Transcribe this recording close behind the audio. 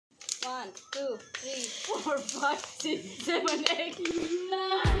1, 2, 3, 4, 5, 6, 7, 8, 9.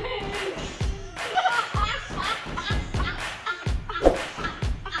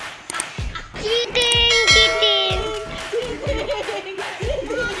 Cheating.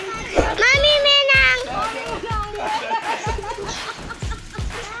 Mami menang.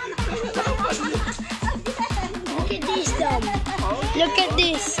 Look at this dumb. Look at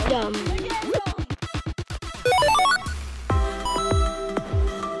this dumb.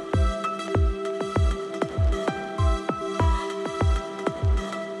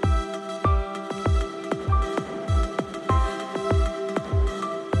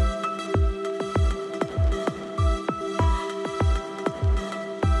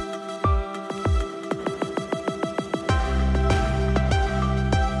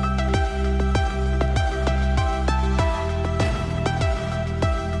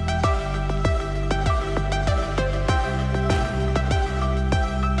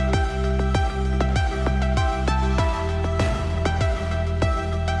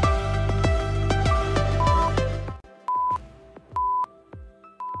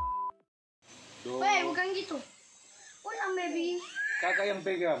 Bukan gitu. Ulang, baby. Kakak yang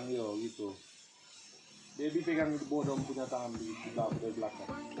pegang, yo gitu. Baby pegang bodong punya tangan di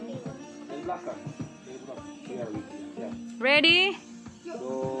belakang. Dari belakang. Biar gitu. Ya. Ready?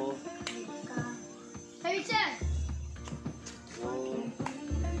 Do. Hey, Chan. Do.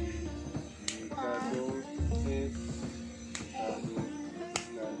 Do. Es.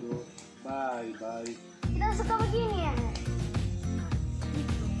 Do. Bye. Kita suka begini ya.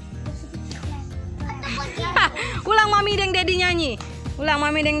 Ulang mami dan daddy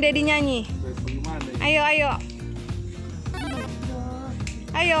nyanyi. Ayo.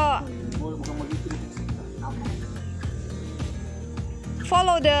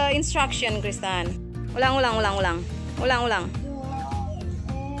 Follow the instruction, Kristan. Ulang.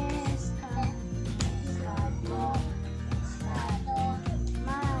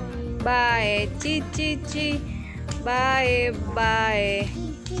 Bye, ci. Bye.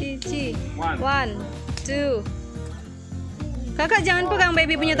 Ci. 1, 2. Kakak jangan pegang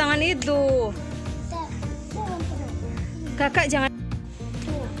baby punya tangan itu. Kakak jangan.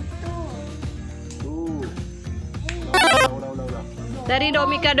 Dari do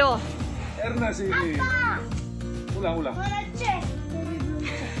Mikado. Erna sini. Ulang.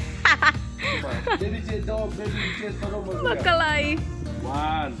 Baby C Bakalai.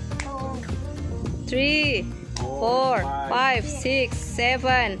 1, 3, 4, 5, 6,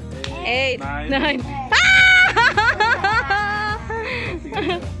 7, 8, 9.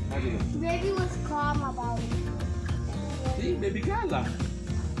 Baby was calm about it. See, baby kalah.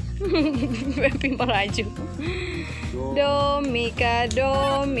 Baby meraju. Do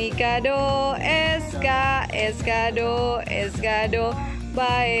Mikado, Eskado.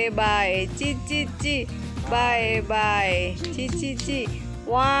 Bye, ci. Bye, ci.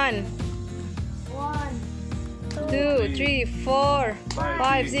 1, 2, 3, 4,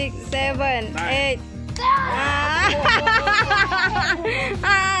 5, 6, 7, 8.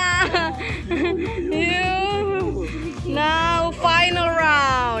 You. Now final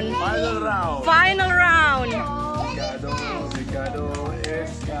round. Mikado,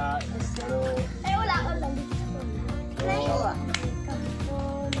 Eskado. Ulang.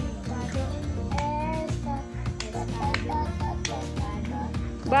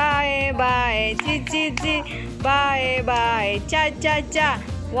 Bye, ci. Bye, cha.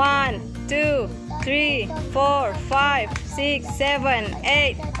 1, 2, 3, 4, 5, 6, 7,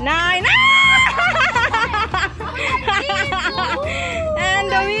 8, 9.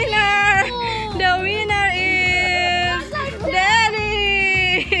 And the winner is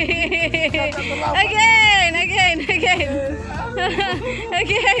Daddy.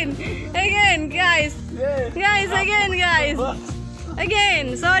 Again, guys.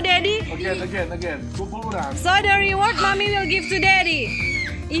 Again. So Daddy. Again. Kumpul orang. So the reward mommy will give to Daddy.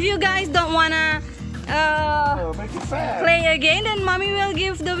 If you guys don't wanna Make it fair. play again, then mommy will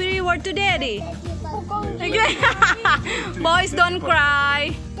give the reward to Daddy. Okay. Boys don't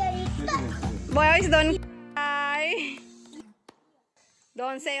cry.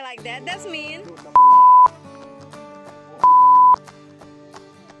 Don't say like that. That's mean.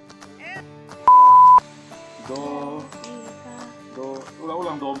 Do.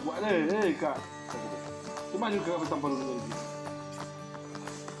 Ulang do. Buat deh, Kak. Cuma juga tampal dulu lagi.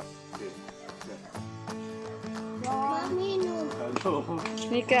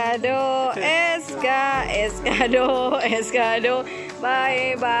 Mikado, Eskado.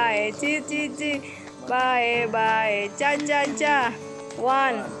 Bye, ci. Bye, cha.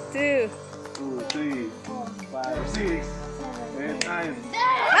 1, 2, 3, 4, 5, 6, 8, 9.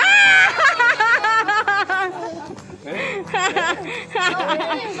 Ah!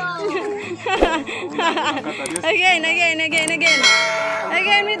 Again.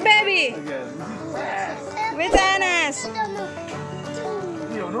 Again with baby. Again. With Anas.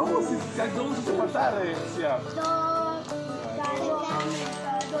 Io non così, non si può fare. Siamo.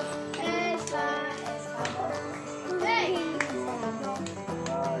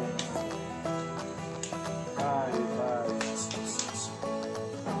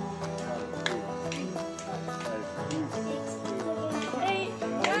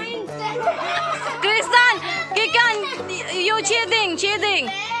 Kristan, Kikan, you cheating.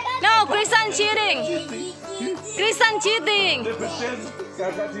 No, Kristan cheating.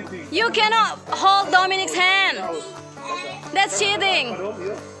 Kakak cheating. You cannot hold Dominic's hand. That's cheating.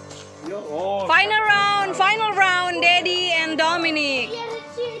 Oh, Final round, Daddy and Dominic.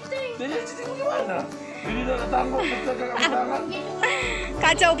 dia cheating gimana? Ini udah tanggung tangan.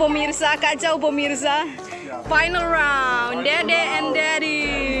 Kacau pemirsa. Final round, Dede and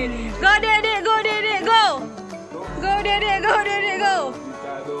Daddy. Go Dede, go. Go Dede, go.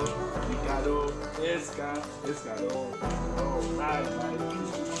 Ricardo, Escado. Oh, nice.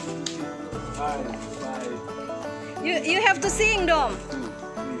 You have to sing, Dom. 2, 3,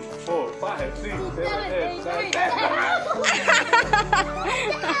 4, 5, 6, 7, 8, 9, 10.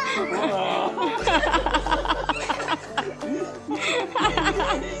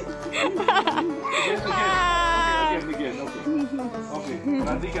 Oke,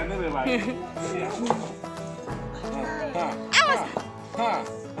 perhatikannya baik-baik.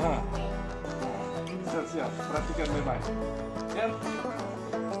 Siap, perhatikan baik-baik. Siap.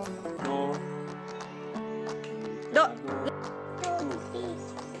 Do.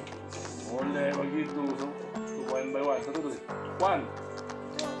 Boleh begitu. One by one. Satu dulu. 1,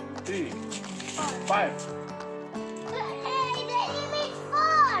 3, 5.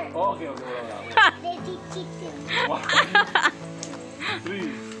 Oke, ulang. 1,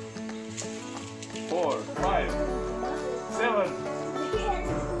 3, 4, 5, 7,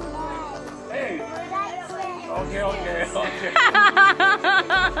 8. Oke. 1,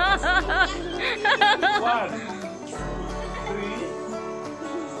 3,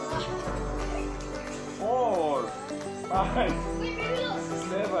 4, 5,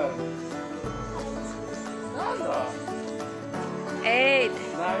 7. Nada. 8.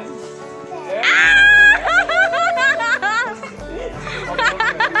 9, 10.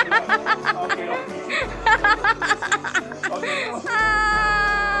 Oke.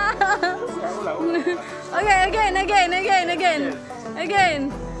 Okay, again.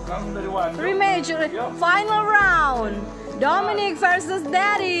 Kamu dari one. Rematch, final round. Dominic versus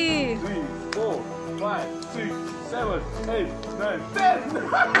Daddy. 3, 4, 5, 6, 7, 8, 9, 10.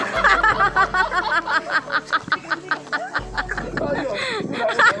 Ayo,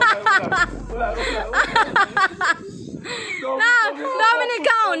 ulang. No,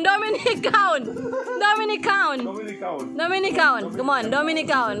 Dominic count. Come on, Dominic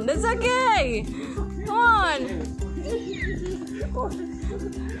count. That's okay. Come on.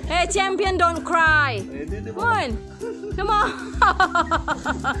 Hey, champion, don't cry. Come on.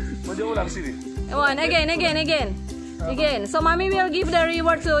 Mau dia ulang sini. Come on, again. So, mommy will give the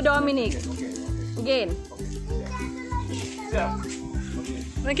reward to Dominic. Again. Siap.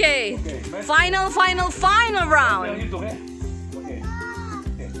 Okay. Final Yang round. hitung ya. Oke.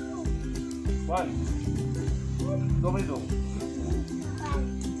 1. Kamu hitung.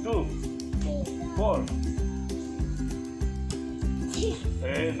 2, 4.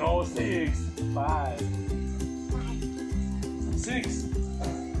 No, 6, 5, 6,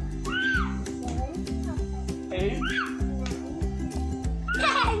 8.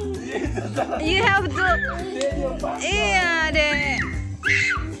 You have to. Iya, Dek.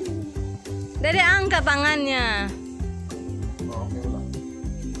 Dede angkat tangannya. Oke, ulang.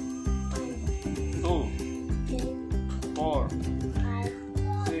 2, 4,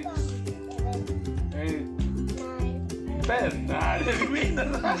 6, 8, 10. Nah, jadi winner.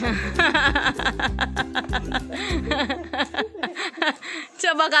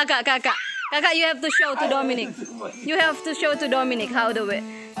 Coba kakak, you have to show to Dominic. You have to show to Dominic how the way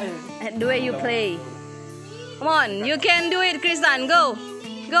you play. Come on, you can do it, Kristan. Go,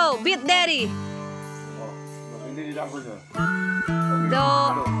 beat Daddy. Ini di dapurnya.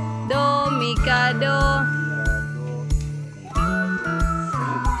 Do, Mikado.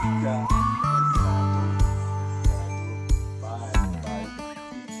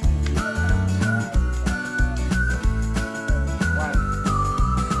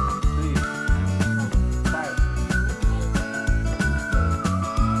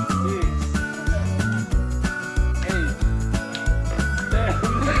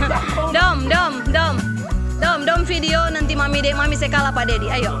 Dom video nanti mami saya kalah Pak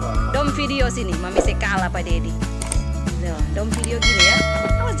Dedi. Ayo, dom video sini. Mami saya kalah Pak Dedi. Dom video gini ya.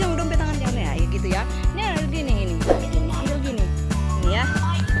 Awas jangan dompet tangan jangan ya. Gitu ya. Ini gini ini. Ambil gini. Ini ya.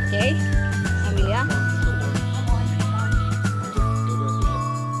 Oke. Ambil ya.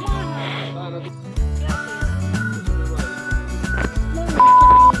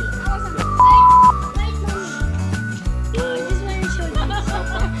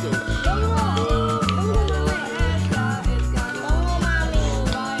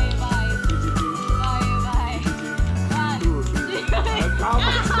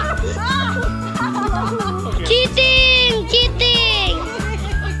 Cheating! Cheating!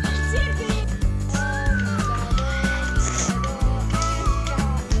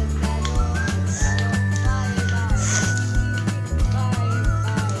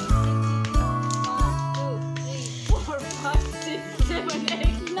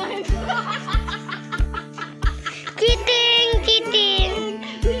 Cheating! Cheating!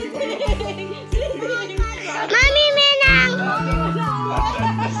 Mami menang!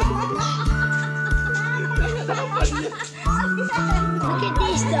 Look at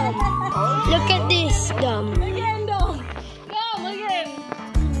this dumb. Look at this dumb.